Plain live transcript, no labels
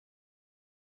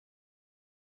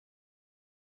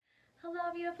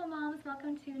Hello, beautiful moms.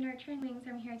 Welcome to Nurturing Wings.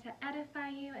 I'm here to edify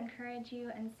you, encourage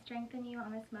you, and strengthen you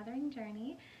on this mothering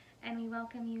journey. And we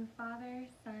welcome you, Father,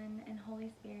 Son, and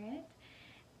Holy Spirit.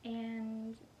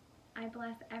 And I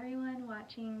bless everyone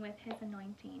watching with His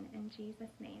anointing in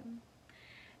Jesus' name.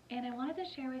 And I wanted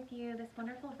to share with you this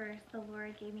wonderful verse the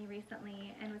Lord gave me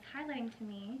recently and was highlighting to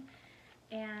me.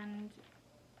 And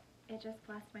it just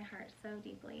blessed my heart so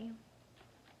deeply.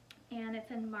 And it's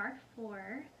in Mark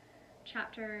 4.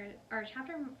 Chapter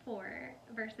 4,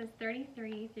 verses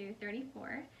 33 through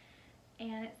 34,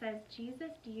 and it says,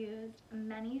 Jesus used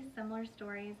many similar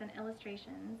stories and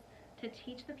illustrations to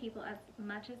teach the people as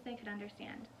much as they could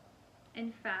understand.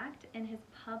 In fact, in his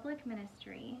public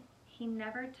ministry, he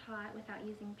never taught without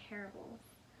using parables.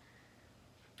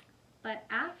 But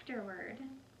afterward,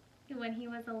 when he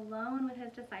was alone with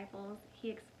his disciples,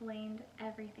 he explained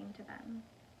everything to them.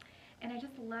 And I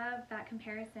just love that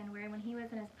comparison where when he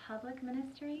was in his public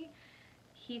ministry,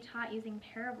 he taught using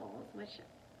parables, which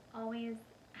always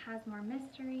has more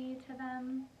mystery to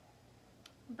them.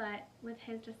 But with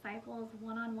his disciples,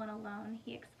 one-on-one alone,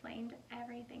 he explained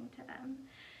everything to them.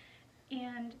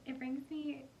 And it brings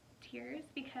me tears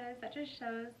because that just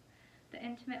shows the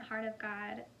intimate heart of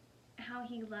God, how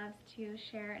he loves to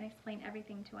share and explain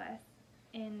everything to us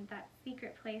in that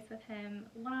secret place with him,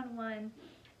 one-on-one,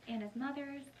 and his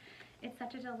mothers. It's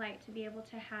such a delight to be able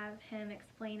to have him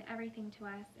explain everything to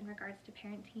us in regards to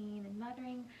parenting and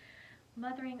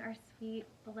mothering our sweet,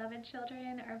 beloved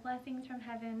children, our blessings from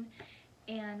heaven.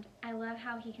 And I love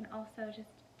how he can also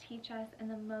just teach us in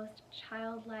the most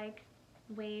childlike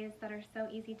ways that are so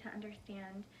easy to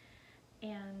understand.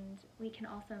 And we can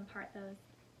also impart the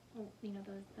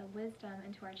wisdom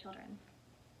into our children.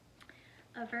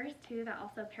 A verse too that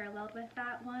also paralleled with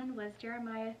that one was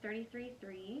Jeremiah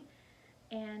 33:3.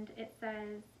 And it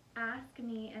says, "Ask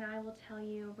me and I will tell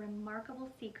you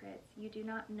remarkable secrets you do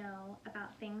not know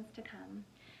about things to come."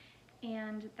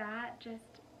 And that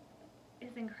just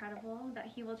is incredible that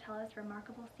he will tell us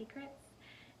remarkable secrets,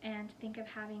 and to think of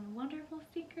having wonderful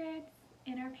secrets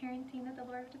in our parenting, that the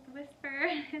Lord would just whisper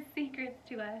his secrets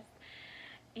to us,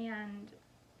 and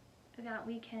that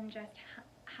we can just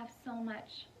have so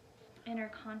much inner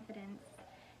confidence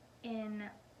in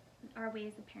our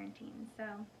ways of parenting.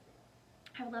 So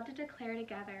I would love to declare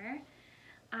together.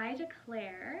 I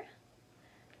declare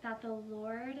that the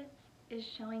Lord is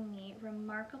showing me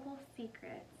remarkable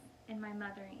secrets in my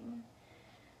mothering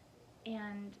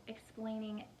and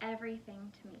explaining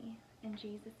everything to me in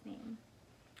Jesus' name.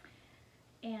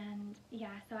 And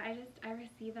yeah, so I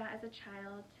received that as his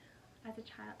child.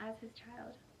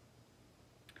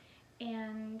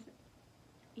 And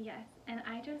yes, and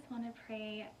I just want to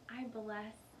pray, I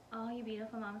bless all you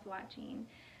beautiful moms watching,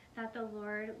 that the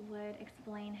Lord would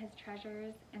explain his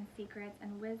treasures and secrets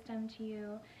and wisdom to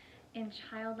you in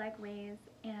childlike ways,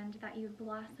 and that you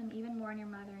blossom even more in your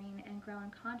mothering and grow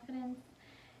in confidence,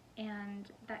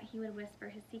 and that he would whisper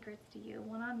his secrets to you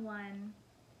one-on-one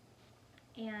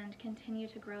and continue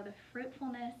to grow the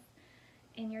fruitfulness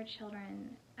in your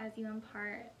children as you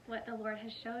impart what the Lord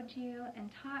has showed you and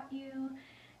taught you.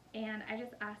 And I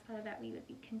just ask, Father, that we would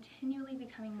be continually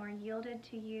becoming more yielded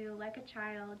to you like a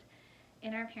child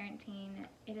in our parenting.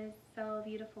 It is so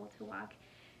beautiful to walk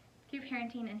through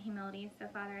parenting in humility. So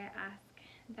Father, I ask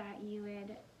that you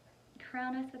would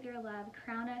crown us with your love,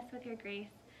 crown us with your grace,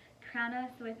 crown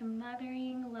us with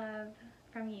mothering love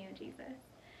from you, Jesus.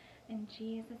 In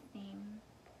Jesus' name,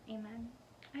 amen.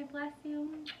 I bless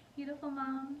you, beautiful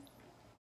moms.